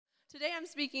Today I'm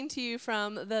speaking to you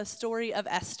from the story of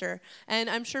Esther, and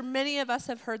I'm sure many of us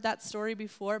have heard that story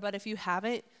before, but if you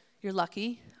haven't, you're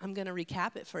lucky. I'm going to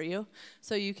recap it for you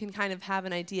so you can kind of have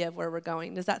an idea of where we're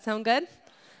going. Does that sound good?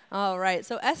 All right,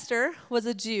 so Esther was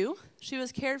a Jew. She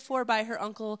was cared for by her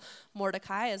uncle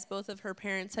Mordecai as both of her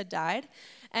parents had died,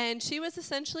 and she was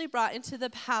essentially brought into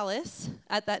the palace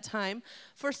at that time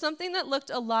for something that looked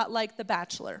a lot like The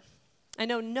Bachelor. I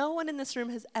know no one in this room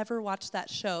has ever watched that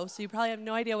show, so you probably have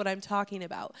no idea what I'm talking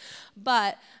about.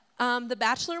 But the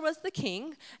bachelor was the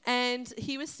king, and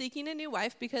he was seeking a new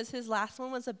wife because his last one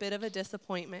was a bit of a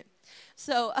disappointment.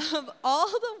 So of all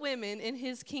the women in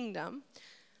his kingdom,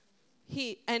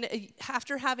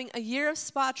 after having a year of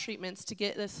spa treatments to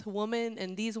get this woman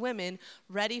and these women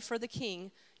ready for the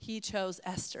king, he chose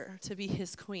Esther to be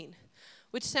his queen,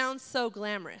 which sounds so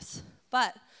glamorous.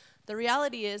 But the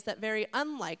reality is that very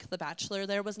unlike The Bachelor,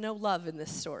 there was no love in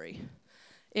this story.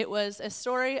 It was a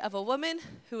story of a woman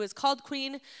who was called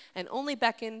queen and only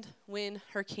beckoned when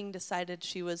her king decided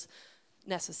she was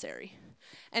necessary.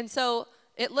 And so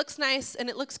it looks nice and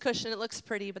it looks cush and it looks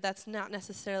pretty, but that's not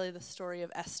necessarily the story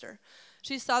of Esther.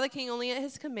 She saw the king only at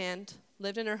his command,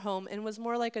 lived in her home, and was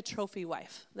more like a trophy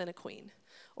wife than a queen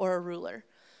or a ruler.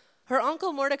 Her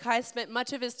uncle Mordecai spent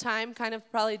much of his time kind of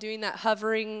probably doing that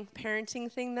hovering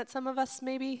parenting thing that some of us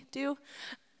maybe do,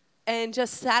 and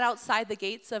just sat outside the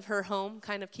gates of her home,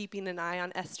 kind of keeping an eye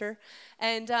on Esther.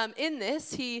 And in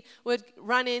this, he would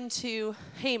run into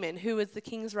Haman, who was the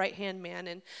king's right-hand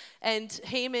man. And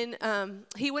Haman,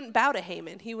 he wouldn't bow to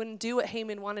Haman. He wouldn't do what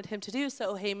Haman wanted him to do,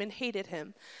 so Haman hated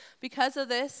him. Because of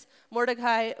this,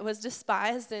 Mordecai was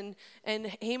despised, and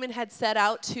Haman had set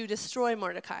out to destroy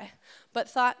Mordecai, but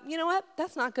thought, you know what,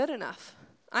 that's not good enough.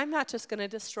 I'm not just going to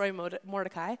destroy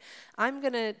Mordecai. I'm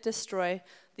going to destroy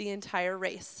the entire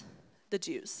race, the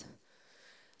Jews.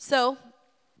 So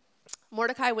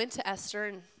Mordecai went to Esther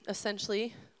and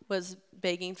essentially was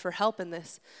begging for help in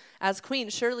this. As queen,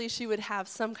 surely she would have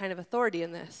some kind of authority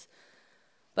in this.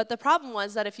 But the problem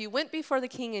was that if you went before the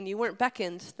king and you weren't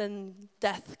beckoned, then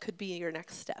death could be your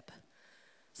next step.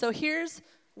 So here's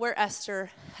where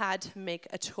Esther had to make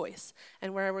a choice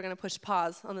and where we're going to push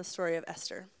pause on the story of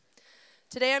Esther.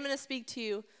 Today I'm going to speak to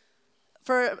you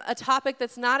for a topic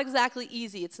that's not exactly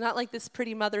easy. It's not like this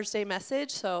pretty Mother's Day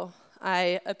message, so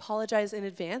I apologize in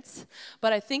advance.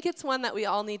 But I think it's one that we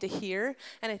all need to hear,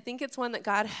 and I think it's one that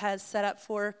God has set up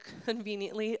for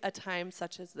conveniently a time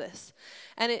such as this.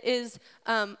 And it is,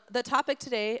 the topic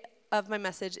today of my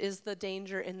message is the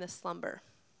danger in the slumber.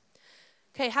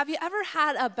 Okay, have you ever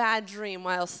had a bad dream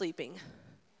while sleeping?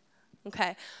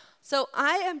 Okay. So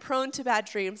I am prone to bad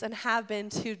dreams and have been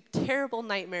to terrible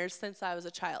nightmares since I was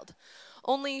a child.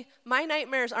 Only my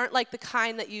nightmares aren't like the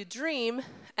kind that you dream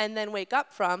and then wake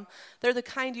up from. They're the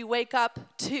kind you wake up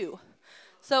to.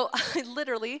 So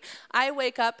I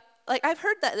wake up, like I've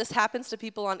heard that this happens to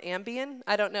people on Ambien.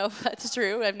 I don't know if that's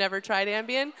true. I've never tried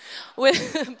Ambien.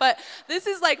 But this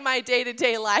is like my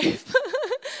day-to-day life.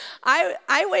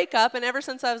 I wake up, and ever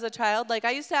since I was a child, like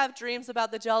I used to have dreams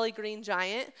about the Jolly Green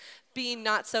Giant being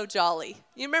not so jolly.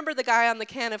 You remember the guy on the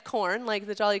can of corn, like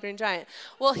the Jolly Green Giant?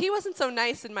 Well, he wasn't so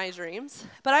nice in my dreams,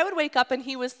 but I would wake up and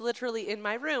he was literally in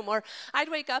my room. Or I'd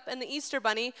wake up and the Easter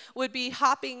Bunny would be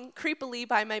hopping creepily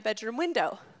by my bedroom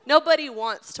window. Nobody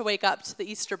wants to wake up to the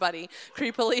Easter Bunny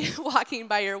creepily walking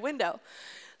by your window.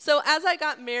 So as I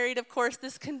got married, of course,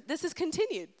 this has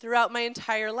continued throughout my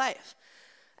entire life.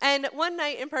 And one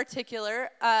night in particular,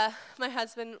 my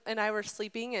husband and I were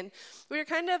sleeping, and we were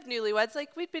kind of newlyweds.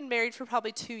 Like, we'd been married for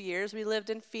probably 2 years. We lived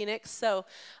in Phoenix, so,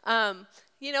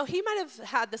 he might have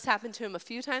had this happen to him a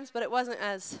few times, but it wasn't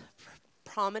as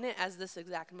prominent as this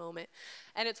exact moment.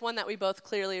 And it's one that we both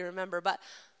clearly remember. But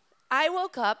I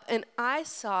woke up, and I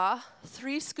saw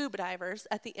 3 scuba divers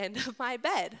at the end of my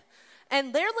bed.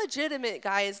 And they're legitimate,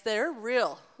 guys. They're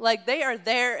real. Like, they are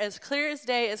there as clear as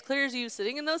day, as clear as you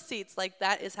sitting in those seats. Like,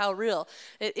 that is how real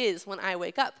it is when I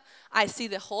wake up. I see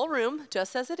the whole room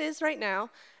just as it is right now,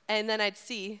 and then I'd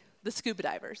see the scuba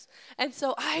divers. And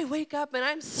so I wake up, and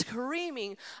I'm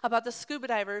screaming about the scuba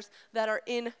divers that are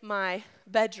in my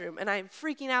bedroom. And I'm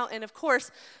freaking out. And, of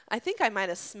course, I think I might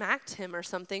have smacked him or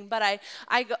something. But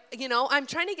I go, I'm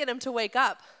trying to get him to wake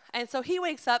up. And so he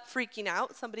wakes up freaking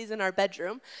out. Somebody's in our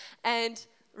bedroom and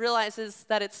realizes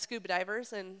that it's scuba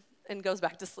divers and goes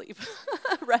back to sleep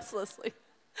restlessly.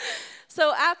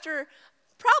 So after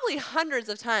probably hundreds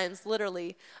of times,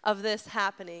 literally, of this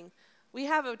happening, we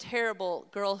have a terrible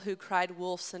girl who cried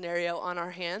wolf scenario on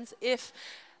our hands if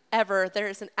ever there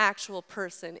is an actual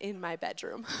person in my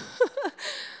bedroom.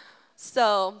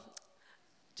 So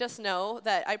just know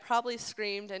that I probably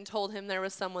screamed and told him there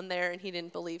was someone there and he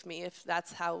didn't believe me if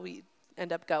that's how we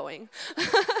end up going.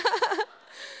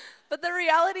 But the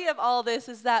reality of all this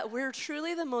is that we're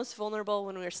truly the most vulnerable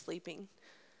when we're sleeping.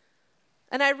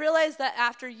 And I realized that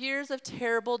after years of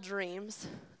terrible dreams,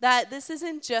 that this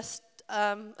isn't just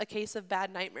a case of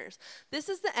bad nightmares. This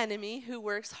is the enemy who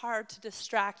works hard to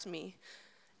distract me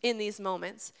in these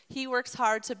moments. He works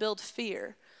hard to build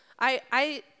fear.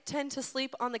 I tend to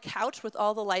sleep on the couch with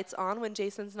all the lights on when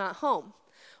Jason's not home.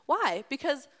 Why?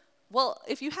 Because, well,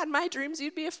 if you had my dreams,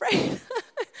 you'd be afraid.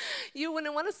 You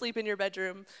wouldn't want to sleep in your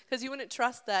bedroom because you wouldn't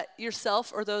trust that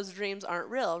yourself or those dreams aren't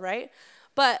real, right?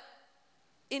 But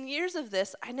in years of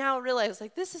this, I now realize,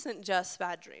 this isn't just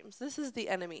bad dreams. This is the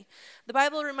enemy. The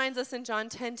Bible reminds us in John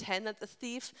 10:10 that the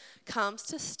thief comes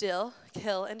to steal,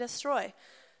 kill, and destroy.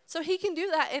 So he can do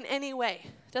that in any way.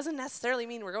 It doesn't necessarily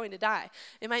mean we're going to die.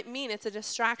 It might mean it's a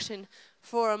distraction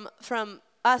from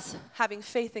us having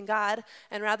faith in God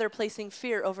and rather placing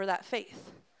fear over that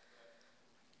faith.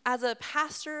 As a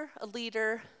pastor, a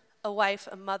leader, a wife,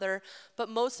 a mother, but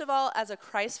most of all as a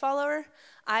Christ follower,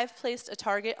 I've placed a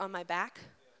target on my back,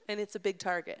 and it's a big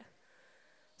target.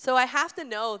 So I have to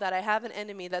know that I have an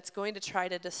enemy that's going to try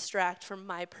to distract from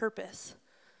my purpose.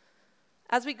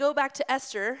 As we go back to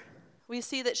Esther, we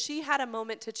see that she had a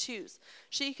moment to choose.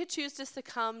 She could choose to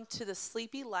succumb to the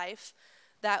sleepy life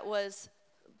that was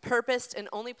purposed and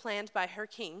only planned by her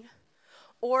king,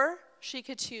 or she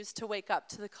could choose to wake up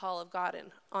to the call of God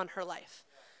on her life.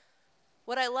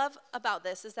 What I love about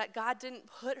this is that God didn't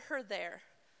put her there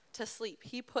to sleep.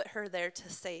 He put her there to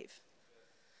save.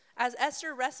 As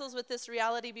Esther wrestles with this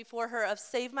reality before her of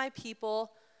save my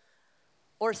people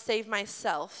or save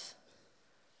myself,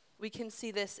 we can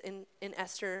see this in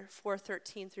Esther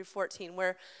 4:13 through 14,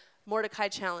 where Mordecai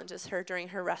challenges her during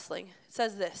her wrestling. It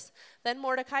says this, "Then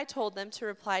Mordecai told them to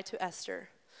reply to Esther,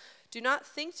 'Do not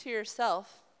think to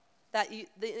yourself that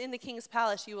in the king's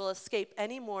palace you will escape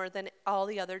any more than all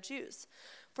the other Jews.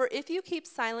 For if you keep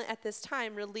silent at this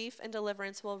time, relief and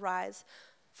deliverance will rise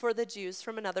for the Jews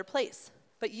from another place.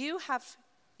 But you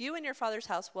and your father's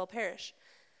house will perish.'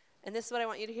 And this is what I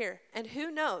want you to hear. 'And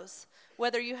who knows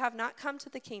whether you have not come to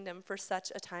the kingdom for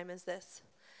such a time as this?'"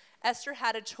 Esther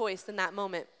had a choice in that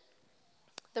moment.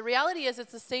 The reality is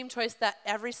it's the same choice that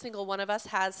every single one of us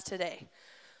has today.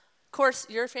 Of course,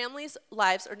 your family's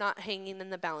lives are not hanging in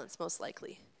the balance, most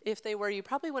likely. If they were, you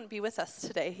probably wouldn't be with us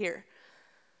today here.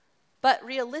 But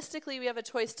realistically, we have a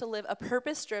choice to live a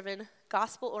purpose-driven,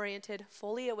 gospel-oriented,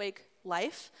 fully awake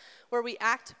life where we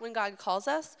act when God calls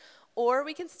us, or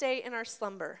we can stay in our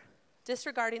slumber,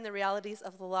 disregarding the realities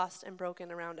of the lost and broken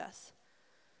around us.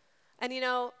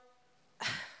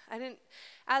 And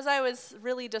as I was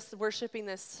really just worshiping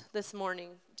this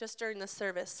morning, just during the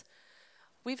service,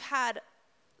 we've had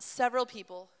several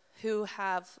people who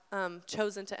have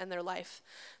chosen to end their life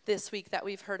this week that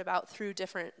we've heard about through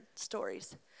different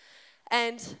stories.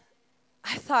 And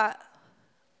I thought,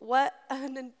 what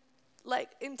an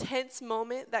intense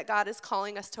moment that God is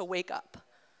calling us to wake up.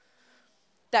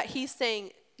 That he's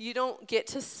saying, you don't get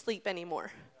to sleep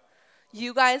anymore.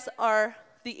 You guys are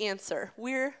the answer.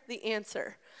 We're the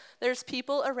answer. There's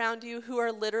people around you who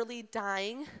are literally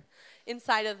dying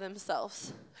inside of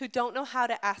themselves, who don't know how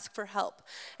to ask for help.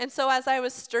 And so as I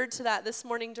was stirred to that this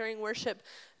morning during worship,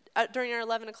 during our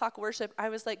 11 o'clock worship, I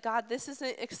was like, God, this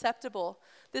isn't acceptable.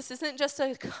 This isn't just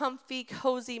a comfy,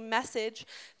 cozy message.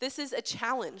 This is a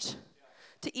challenge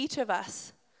to each of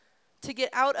us to get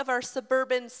out of our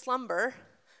suburban slumber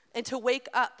and to wake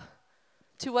up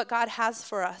to what God has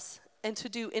for us and to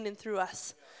do in and through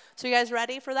us. So you guys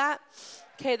ready for that?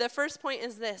 Okay, the first point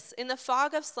is this. In the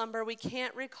fog of slumber, we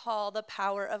can't recall the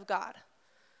power of God.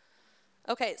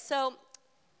 Okay, so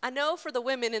I know for the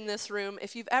women in this room,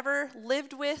 if you've ever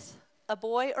lived with a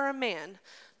boy or a man,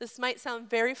 this might sound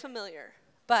very familiar.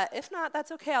 But if not,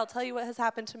 that's okay. I'll tell you what has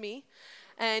happened to me,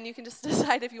 and you can just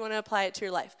decide if you want to apply it to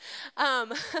your life.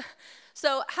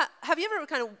 So have you ever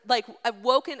kind of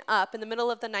woken up in the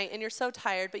middle of the night and you're so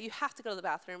tired, but you have to go to the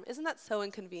bathroom? Isn't that so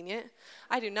inconvenient?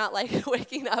 I do not like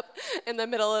waking up in the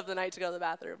middle of the night to go to the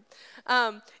bathroom.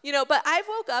 But I've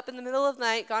woke up in the middle of the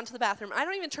night, gone to the bathroom. I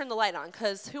don't even turn the light on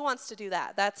because who wants to do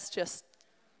that? That's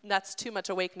too much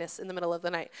awakeness in the middle of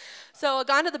the night. So I've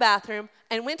gone to the bathroom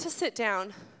and went to sit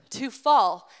down to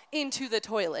fall into the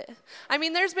toilet. I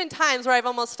mean, there's been times where I've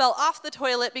almost fell off the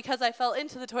toilet because I fell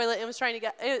into the toilet and was trying to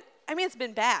get it. I mean, it's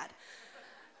been bad.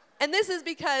 And this is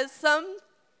because some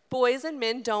boys and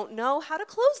men don't know how to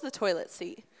close the toilet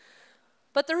seat.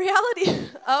 But the reality,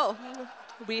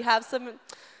 we have some,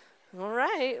 all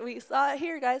right, we saw it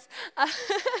here, guys.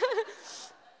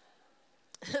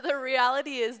 The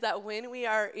reality is that when we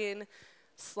are in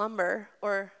slumber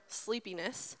or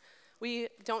sleepiness, we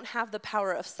don't have the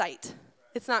power of sight.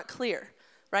 It's not clear,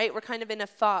 right? We're kind of in a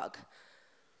fog.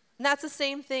 And that's the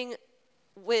same thing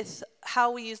with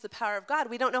how we use the power of God.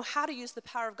 We don't know how to use the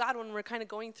power of God when we're kind of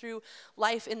going through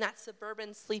life in that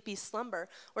suburban sleepy slumber,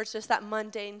 or it's just that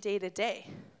mundane day to day.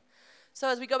 So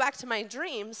as we go back to my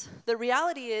dreams, the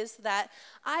reality is that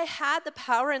I had the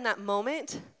power in that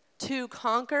moment to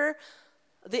conquer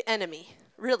the enemy,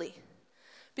 really.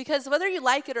 Because whether you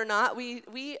like it or not,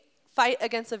 we fight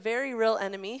against a very real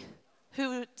enemy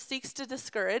who seeks to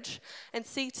discourage and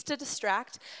seeks to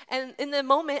distract. And in the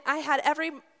moment, I had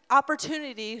every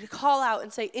opportunity to call out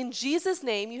and say, in Jesus'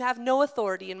 name, you have no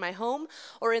authority in my home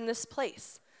or in this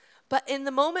place. But in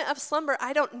the moment of slumber,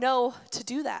 I don't know to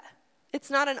do that. It's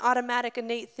not an automatic,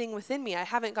 innate thing within me. I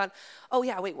haven't gone, oh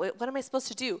yeah, wait, what am I supposed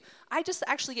to do? I just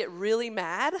actually get really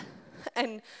mad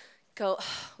and go,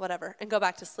 whatever, and go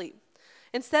back to sleep.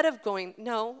 Instead of going,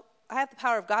 no, I have the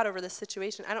power of God over this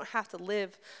situation. I don't have to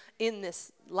live in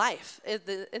this life,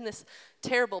 in this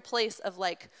terrible place of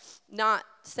like not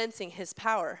sensing his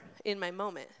power in my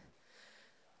moment.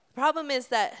 The problem is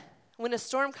that when a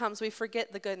storm comes, we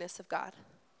forget the goodness of God.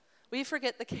 We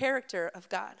forget the character of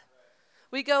God.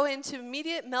 We go into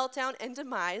immediate meltdown and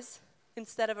demise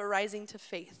instead of arising to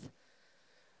faith.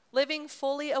 Living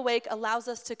fully awake allows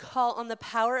us to call on the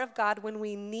power of God when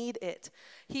we need it.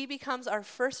 He becomes our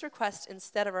first request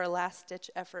instead of our last-ditch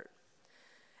effort.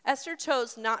 Esther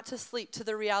chose not to sleep to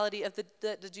the reality of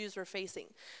the Jews were facing.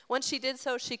 When she did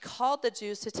so, she called the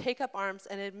Jews to take up arms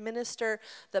and administer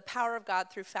the power of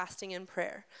God through fasting and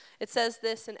prayer. It says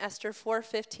this in Esther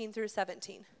 4:15 through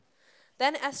 17.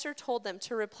 Then Esther told them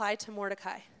to reply to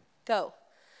Mordecai, "Go,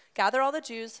 gather all the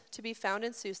Jews to be found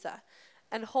in Susa,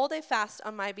 and hold a fast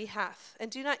on my behalf, and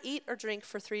do not eat or drink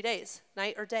for 3 days,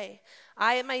 night or day.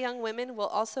 I and my young women will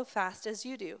also fast as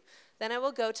you do. Then I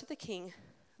will go to the king,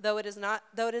 though it is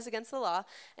against the law,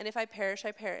 and if I perish,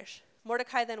 I perish."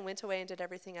 Mordecai then went away and did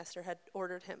everything Esther had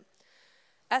ordered him.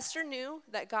 Esther knew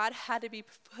that God had to be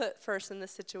put first in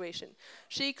this situation.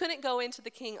 She couldn't go into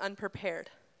the king unprepared.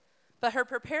 But her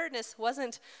preparedness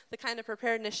wasn't the kind of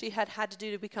preparedness she had to do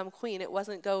to become queen. It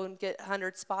wasn't go and get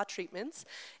 100 spa treatments.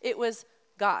 It was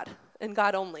God and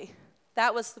God only.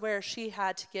 That was where she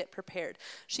had to get prepared.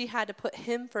 She had to put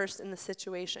him first in the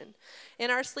situation.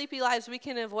 In our sleepy lives, we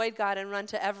can avoid God and run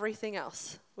to everything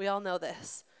else. We all know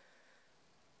this.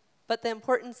 But the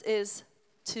importance is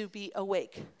to be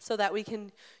awake so that we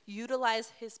can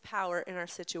utilize his power in our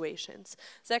situations.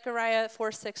 Zechariah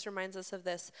 4:6 reminds us of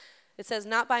this. It says,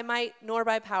 "Not by might nor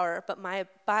by power, but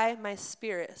by my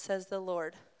spirit, says the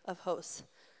Lord of hosts."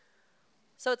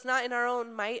 So it's not in our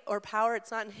own might or power.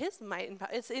 It's not in his might and power.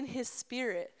 It's in his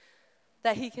spirit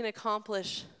that he can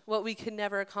accomplish what we could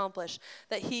never accomplish,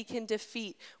 that he can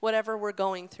defeat whatever we're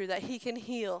going through, that he can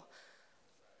heal,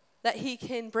 that he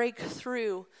can break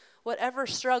through whatever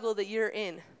struggle that you're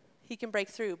in. He can break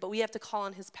through, but we have to call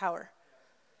on his power.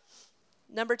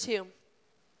 Number 2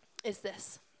 is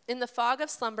this. In the fog of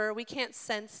slumber, we can't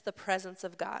sense the presence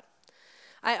of God.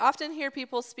 I often hear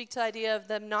people speak to the idea of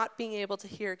them not being able to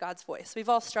hear God's voice. We've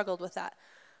all struggled with that.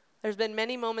 There's been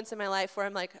many moments in my life where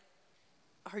I'm like,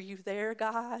 are you there,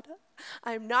 God?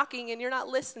 I'm knocking and you're not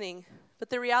listening. But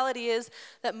the reality is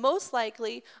that most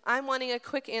likely I'm wanting a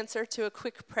quick answer to a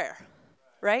quick prayer,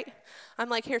 right? I'm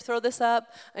like, here, throw this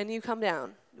up, and you come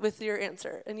down with your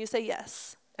answer. And you say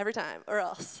yes every time or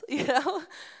else, you know?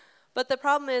 But the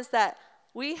problem is that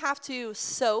we have to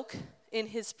soak in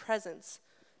his presence,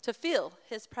 to feel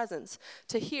his presence,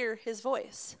 to hear his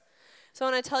voice. So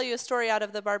I want to tell you a story out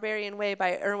of The Barbarian Way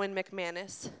by Erwin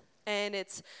McManus. And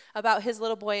it's about his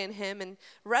little boy and him and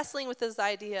wrestling with this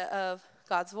idea of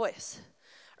God's voice.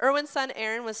 Erwin's son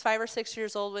Aaron was 5 or 6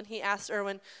 years old when he asked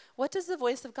Erwin, "What does the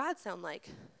voice of God sound like?"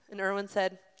 And Erwin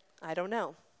said, "I don't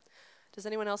know." Does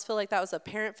anyone else feel like that was a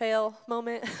parent fail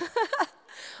moment?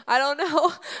 I don't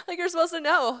know. Like, you're supposed to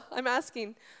know. I'm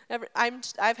asking.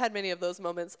 I've had many of those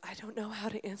moments. I don't know how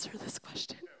to answer this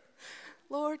question.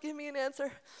 Lord, give me an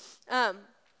answer.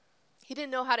 He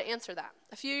didn't know how to answer that.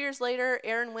 A few years later,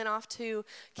 Aaron went off to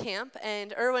camp,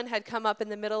 and Erwin had come up in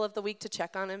the middle of the week to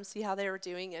check on him, see how they were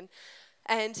doing,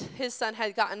 and his son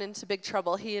had gotten into big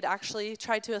trouble. He had actually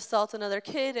tried to assault another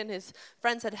kid, and his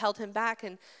friends had held him back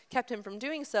and kept him from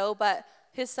doing so, but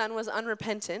his son was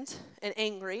unrepentant and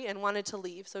angry and wanted to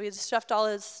leave. So he had stuffed all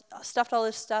his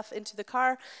stuff into the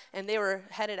car, and they were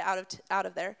headed out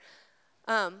of there.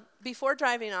 Before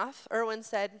driving off, Erwin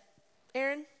said,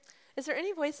 "Aaron, is there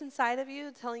any voice inside of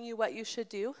you telling you what you should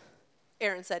do?"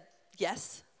 Aaron said,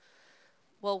 "Yes."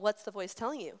 "Well, what's the voice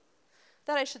telling you?"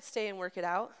 that I should stay and work it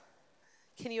out.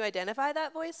 Can you identify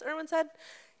that voice? Erwin said.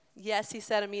 Yes, he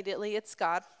said immediately, it's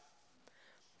God.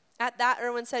 At that,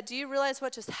 Erwin said, do you realize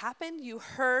what just happened? You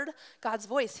heard God's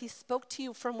voice. He spoke to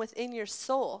you from within your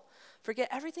soul. Forget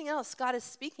everything else. God is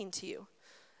speaking to you.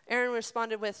 Aaron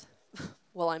responded with,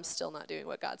 well, I'm still not doing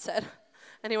what God said.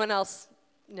 Anyone else?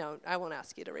 No, I won't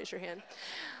ask you to raise your hand.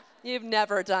 You've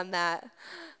never done that.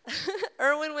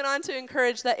 Erwin went on to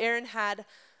encourage that Aaron had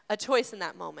a choice in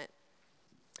that moment.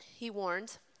 He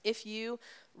warned, if you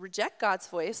reject God's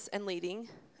voice and leading,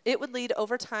 it would lead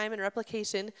over time and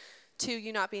replication to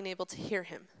you not being able to hear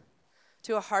him,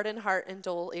 to a hardened heart and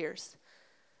dull ears.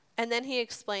 And then he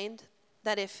explained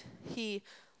that if he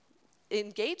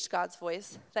engaged God's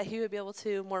voice, that he would be able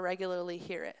to more regularly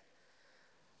hear it.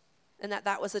 And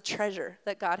that was a treasure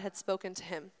that God had spoken to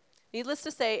him. Needless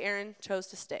to say, Aaron chose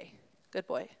to stay. Good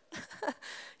boy.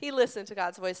 He listened to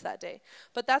God's voice that day.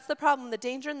 But that's the problem. The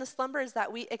danger in the slumber is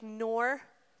that we ignore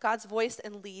God's voice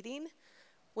and leading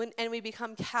and we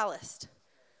become calloused.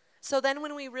 So then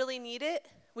when we really need it,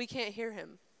 we can't hear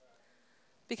him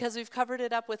because we've covered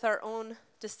it up with our own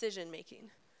decision making.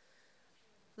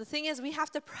 The thing is, we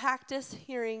have to practice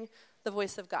hearing the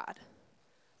voice of God.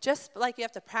 Just like you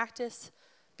have to practice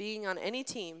being on any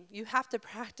team, you have to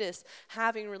practice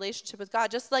having a relationship with God.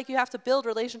 Just like you have to build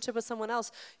relationship with someone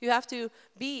else, you have to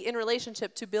be in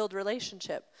relationship to build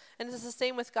relationship. And it's the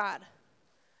same with God.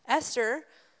 Esther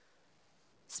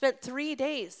spent 3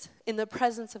 days in the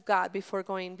presence of God before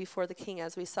going before the king,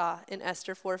 as we saw in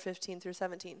Esther 4:15 through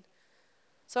 17.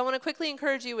 So I want to quickly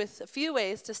encourage you with a few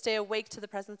ways to stay awake to the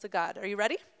presence of God. Are you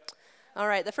ready? All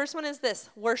right, the first one is this: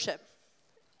 worship,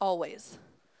 always.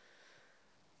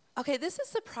 Okay, this is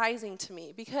surprising to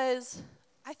me because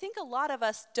I think a lot of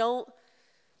us don't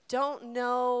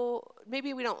know,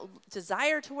 maybe we don't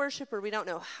desire to worship, or we don't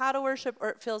know how to worship, or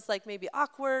it feels like maybe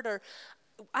awkward, or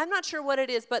I'm not sure what it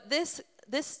is, but this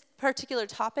particular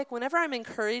topic, whenever I'm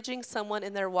encouraging someone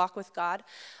in their walk with God,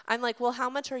 I'm like, well, how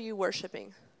much are you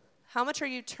worshiping? How much are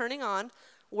you turning on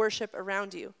worship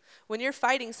around you? When you're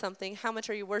fighting something, how much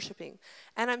are you worshiping?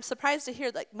 And I'm surprised to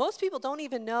hear, like, most people don't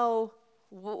even know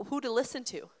who to listen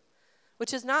to,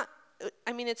 which is not,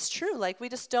 I mean, it's true. Like, we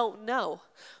just don't know.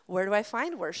 Where do I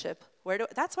find worship?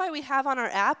 That's why we have on our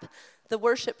app the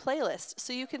worship playlist.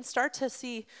 So you can start to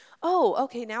see, oh,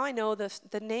 okay, now I know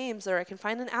the names, or I can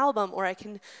find an album, or I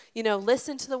can,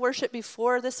 listen to the worship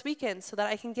before this weekend so that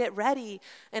I can get ready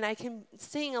and I can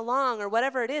sing along or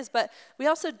whatever it is. But we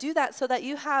also do that so that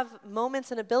you have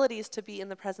moments and abilities to be in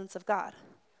the presence of God.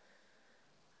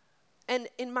 And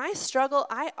in my struggle,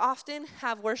 I often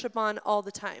have worship on all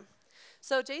the time.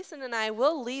 So Jason and I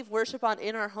will leave worship on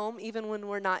in our home even when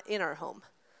we're not in our home.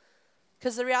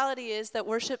 Because the reality is that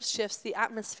worship shifts the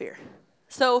atmosphere.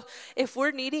 So if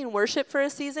we're needing worship for a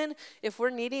season, if we're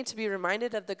needing to be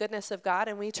reminded of the goodness of God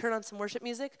and we turn on some worship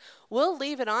music, we'll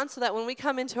leave it on so that when we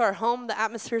come into our home, the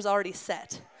atmosphere is already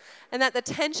set. And that the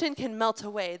tension can melt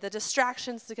away, the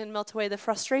distractions can melt away, the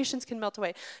frustrations can melt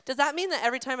away. Does that mean that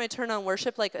every time I turn on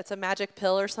worship, like it's a magic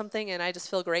pill or something and I just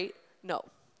feel great? No.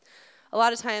 A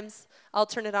lot of times I'll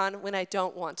turn it on when I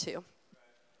don't want to.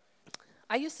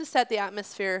 I used to set the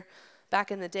atmosphere back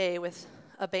in the day with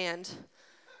a band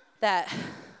that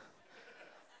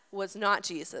was not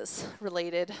Jesus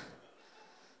related.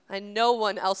 And no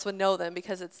one else would know them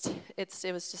because it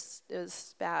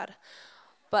was bad.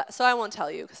 But so I won't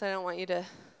tell you because I don't want you to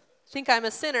think I'm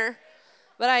a sinner,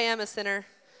 but I am a sinner.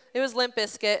 It was Limp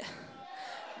Bizkit.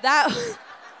 That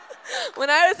when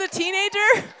I was a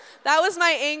teenager, that was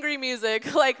my angry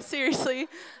music. Like, seriously,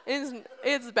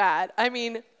 it's bad. I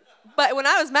mean, but when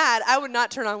I was mad, I would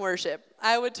not turn on worship.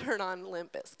 I would turn on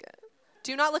Limp Bizkit.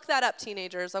 Do not look that up,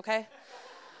 teenagers, okay?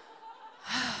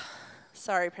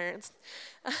 Sorry, parents.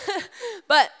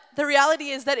 But the reality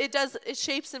is that it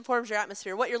shapes and forms your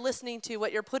atmosphere. What you're listening to,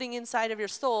 what you're putting inside of your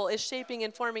soul is shaping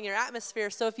and forming your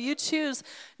atmosphere. So if you choose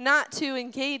not to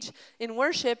engage in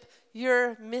worship,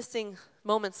 you're missing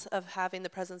moments of having the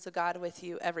presence of God with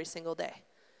you every single day.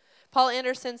 Paul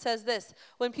Anderson says this: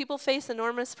 when people face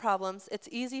enormous problems, it's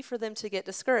easy for them to get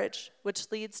discouraged, which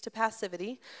leads to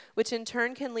passivity, which in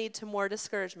turn can lead to more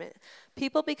discouragement.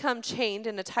 People become chained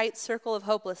in a tight circle of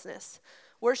hopelessness.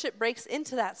 Worship breaks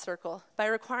into that circle by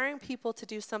requiring people to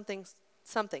do something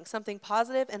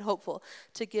positive and hopeful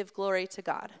to give glory to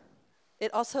God.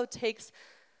 It also takes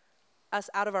us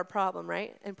out of our problem,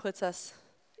 right, and puts us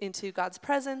into God's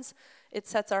presence. It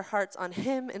sets our hearts on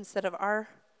Him instead of our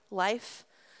life,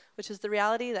 which is the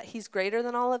reality that He's greater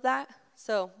than all of that.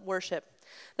 So worship.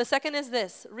 The second is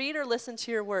this: read or listen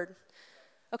to your word.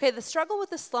 Okay, the struggle with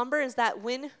the slumber is that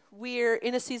when we're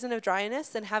in a season of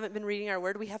dryness and haven't been reading our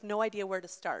word, we have no idea where to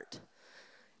start.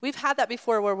 We've had that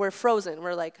before where we're frozen.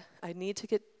 We're like, I need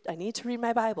to read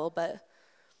my Bible, but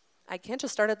I can't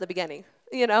just start at the beginning,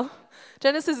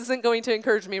 Genesis isn't going to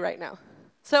encourage me right now.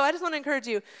 So I just want to encourage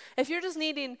you, if you're just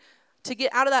needing to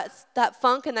get out of that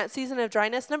funk and that season of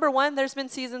dryness, number one, there's been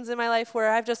seasons in my life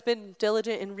where I've just been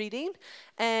diligent in reading,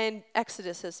 and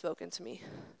Exodus has spoken to me.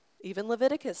 Even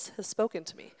Leviticus has spoken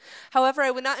to me. However, I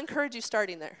would not encourage you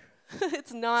starting there.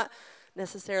 It's not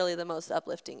necessarily the most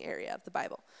uplifting area of the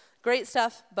Bible. Great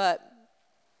stuff, but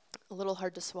a little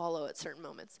hard to swallow at certain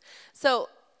moments. So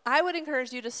I would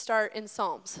encourage you to start in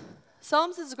Psalms.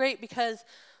 Psalms is great because,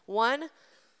 one,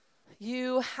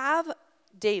 you have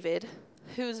David,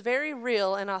 who's very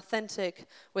real and authentic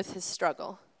with his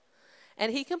struggle.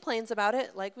 And he complains about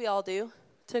it, like we all do,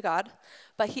 to God,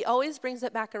 but he always brings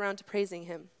it back around to praising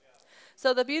him.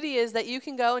 So the beauty is that you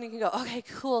can go, okay,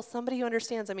 cool, somebody who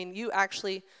understands. I mean, you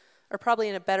actually are probably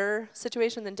in a better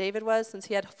situation than David was, since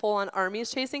he had full-on armies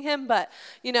chasing him, but,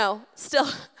 still,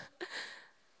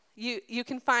 you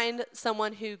can find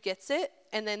someone who gets it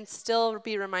and then still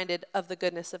be reminded of the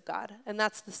goodness of God. And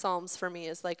that's the Psalms for me,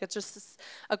 is like it's just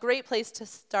a great place to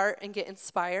start and get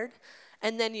inspired,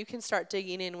 and then you can start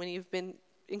digging in when you've been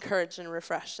encouraged and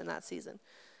refreshed in that season.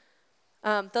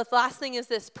 The last thing is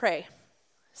this: pray.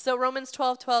 So Romans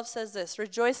 12:12 says this: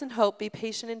 rejoice in hope, be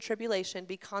patient in tribulation,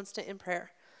 be constant in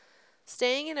prayer.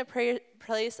 Staying in a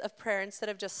place of prayer instead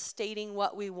of just stating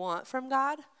what we want from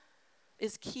God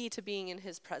is key to being in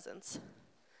his presence.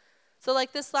 So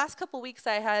like this last couple weeks,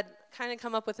 I had kind of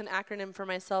come up with an acronym for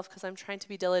myself because I'm trying to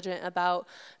be diligent about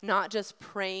not just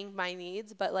praying my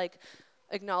needs, but like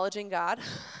acknowledging God.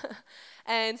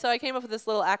 And so I came up with this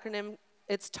little acronym.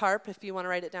 It's TARP. If you want to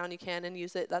write it down, you can and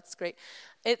use it. That's great.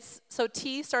 So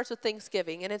T starts with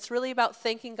Thanksgiving, and it's really about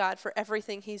thanking God for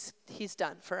everything he's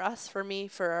done for us, for me,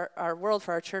 for our world,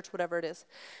 for our church, whatever it is.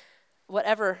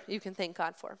 Whatever you can thank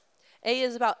God for. A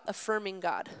is about affirming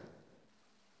God.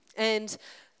 And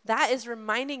that is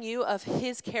reminding you of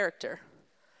his character.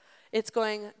 It's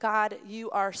going, God,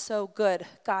 you are so good.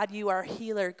 God, you are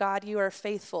healer. God, you are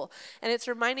faithful. And it's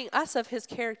reminding us of his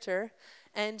character,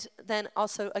 and then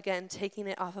also, again, taking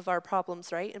it off of our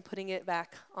problems, right, and putting it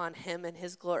back on him and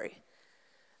his glory.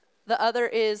 The other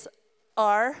is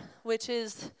R, which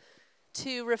is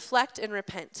to reflect and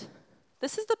repent.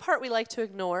 This is the part we like to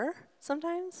ignore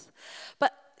sometimes.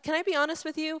 But can I be honest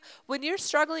with you? When you're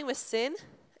struggling with sin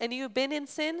and you've been in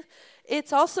sin,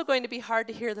 it's also going to be hard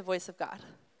to hear the voice of God,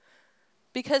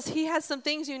 because he has some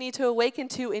things you need to awaken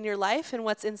to in your life and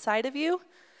what's inside of you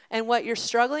and what you're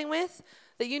struggling with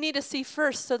that you need to see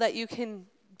first, so that you can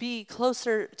be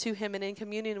closer to him and in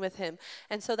communion with him,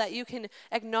 and so that you can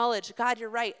acknowledge, God, you're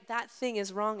right, that thing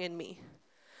is wrong in me.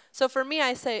 So for me,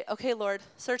 I say, okay, Lord,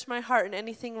 search my heart and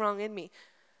anything wrong in me.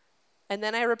 And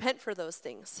then I repent for those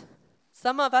things.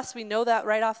 Some of us, we know that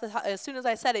right off the top. As soon as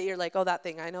I said it, you're like, oh, that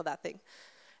thing, I know that thing.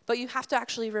 But you have to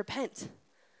actually repent.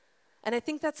 And I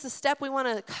think that's the step we want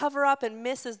to cover up and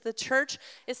miss as the church,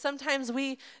 is sometimes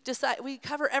we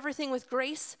cover everything with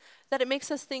grace, that it makes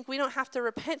us think we don't have to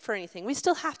repent for anything. We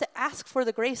still have to ask for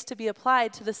the grace to be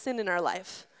applied to the sin in our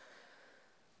life.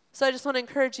 So I just want to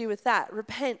encourage you with that.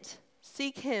 Repent,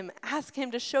 seek him, ask him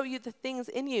to show you the things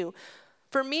in you.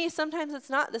 For me, sometimes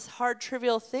it's not this hard,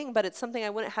 trivial thing, but it's something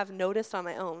I wouldn't have noticed on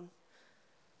my own.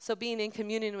 So being in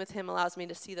communion with him allows me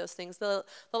to see those things. The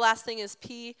last thing is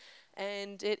P,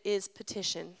 and it is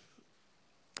petition.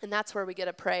 And that's where we get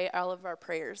to pray all of our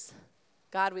prayers.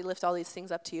 God, we lift all these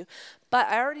things up to you. But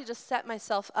I already just set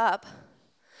myself up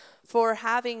for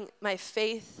having my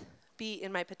faith be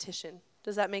in my petition.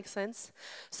 Does that make sense?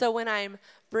 So when I'm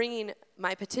bringing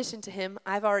my petition to him,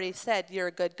 I've already said, you're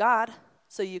a good God,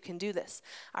 so you can do this.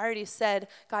 I already said,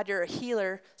 God, you're a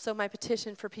healer, so my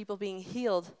petition for people being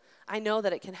healed, I know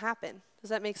that it can happen.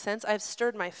 Does that make sense? I've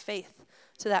stirred my faith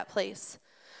to that place.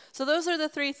 So those are the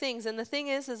three things. And the thing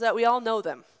is that we all know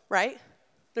them, right?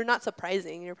 They're not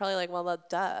surprising. You're probably like, well,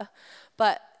 duh.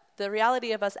 But the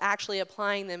reality of us actually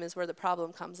applying them is where the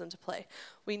problem comes into play.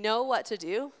 We know what to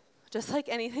do, just like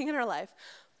anything in our life,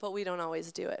 but we don't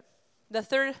always do it. The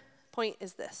third point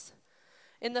is this.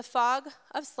 In the fog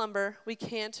of slumber, we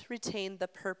can't retain the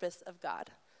purpose of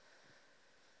God.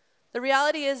 The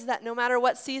reality is that no matter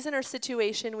what season or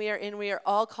situation we are in, we are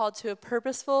all called to a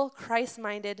purposeful,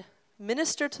 Christ-minded,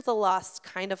 minister to the lost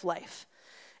kind of life.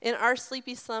 In our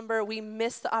sleepy slumber, we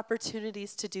miss the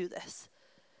opportunities to do this.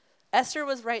 Esther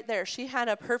was right there. She had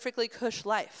a perfectly cush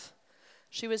life.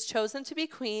 She was chosen to be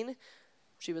queen.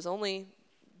 She was only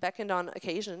beckoned on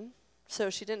occasion, so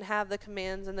she didn't have the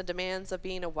commands and the demands of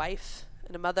being a wife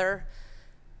and a mother.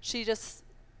 She just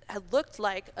had looked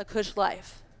like a cush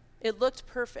life. It looked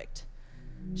perfect.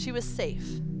 She was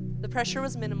safe. The pressure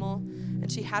was minimal, and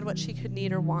she had what she could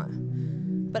need or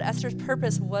want. But Esther's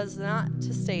purpose was not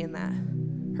to stay in that.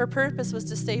 Her purpose was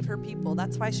to save her people.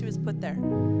 That's why she was put there.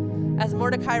 As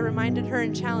Mordecai reminded her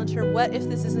and challenged her, what if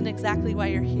this isn't exactly why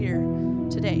you're here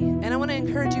today? And I want to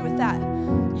encourage you with that.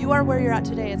 You are where you're at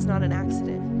today. It's not an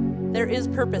accident. There is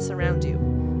purpose around you.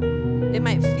 It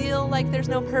might feel like there's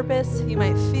no purpose. You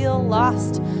might feel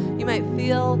lost. You might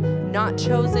feel not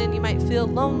chosen. You might feel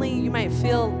lonely. You might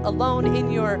feel alone in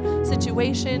your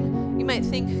situation. You might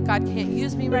think, God can't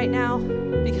use me right now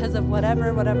because of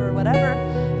whatever.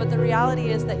 But the reality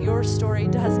is that your story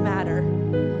does matter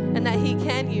and that He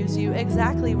can use you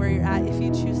exactly where you're at if you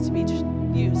choose to be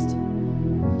used.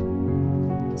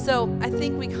 So I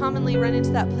think we commonly run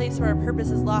into that place where our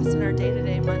purpose is lost in our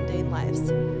day-to-day mundane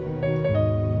lives.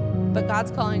 But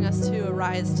God's calling us to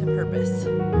arise to purpose.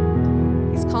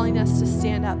 He's calling us to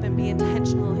stand up and be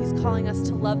intentional. He's calling us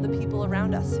to love the people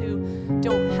around us who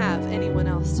don't have anyone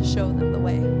else to show them the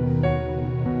way.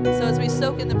 So as we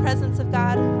soak in the presence of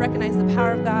God, recognize the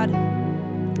power of God,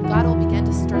 God will begin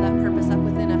to stir that purpose up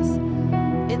within us.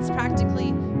 It's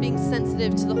practically being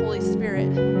sensitive to the Holy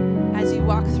Spirit as you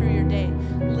walk through your day,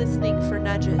 listening for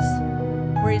nudges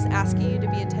where He's asking you to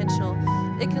be intentional.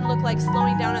 It can look like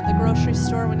slowing down at the grocery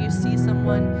store when you see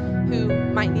someone who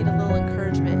might need a little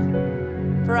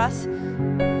encouragement. For us,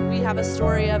 we have a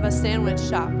story of a sandwich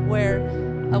shop where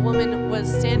a woman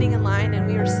was standing in line and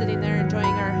we were sitting there enjoying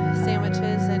our sandwiches,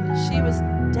 and she was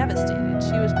devastated.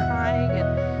 She was crying,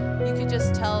 and you could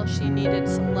just tell she needed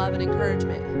some love and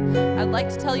encouragement. I'd like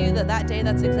to tell you that day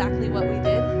that's exactly what we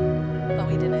did, but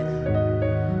we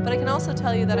didn't. But I can also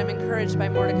tell you that I'm encouraged by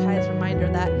Mordecai's reminder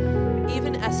that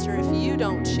even Esther, if you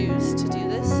don't choose to do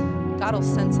this, God will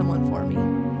send someone for me.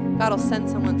 God will send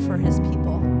someone for His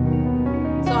people.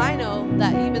 So I know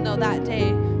that even though that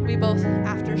day we both,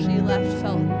 after she left,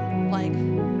 felt like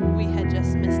we had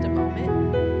just missed a moment.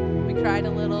 We cried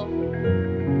a little,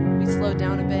 we slowed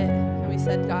down a bit, and we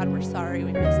said, God, we're sorry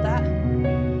we missed that.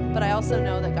 But I also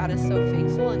know that God is so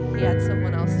faithful, and He had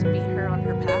someone else to meet her on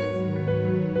her path.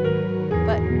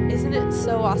 But isn't it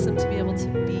so awesome to be able to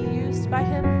be used by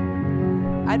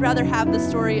Him? I'd rather have the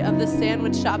story of the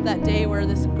sandwich shop that day where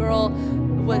this girl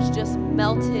was just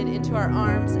melted into our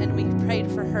arms and we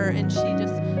prayed for her and she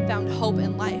just found hope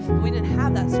in life. We didn't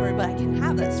have that story, but I can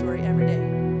have that story every day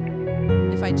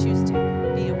if I choose to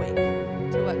be awake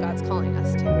to what God's calling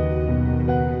us to.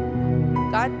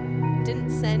 God didn't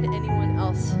send anyone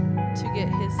else to get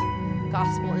His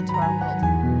gospel into our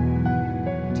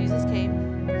world. Jesus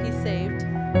came, He saved,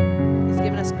 He's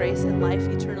given us grace and life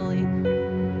eternally,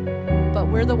 but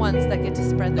we're the ones that get to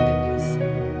spread the good news.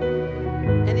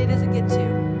 And it is a get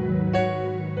to.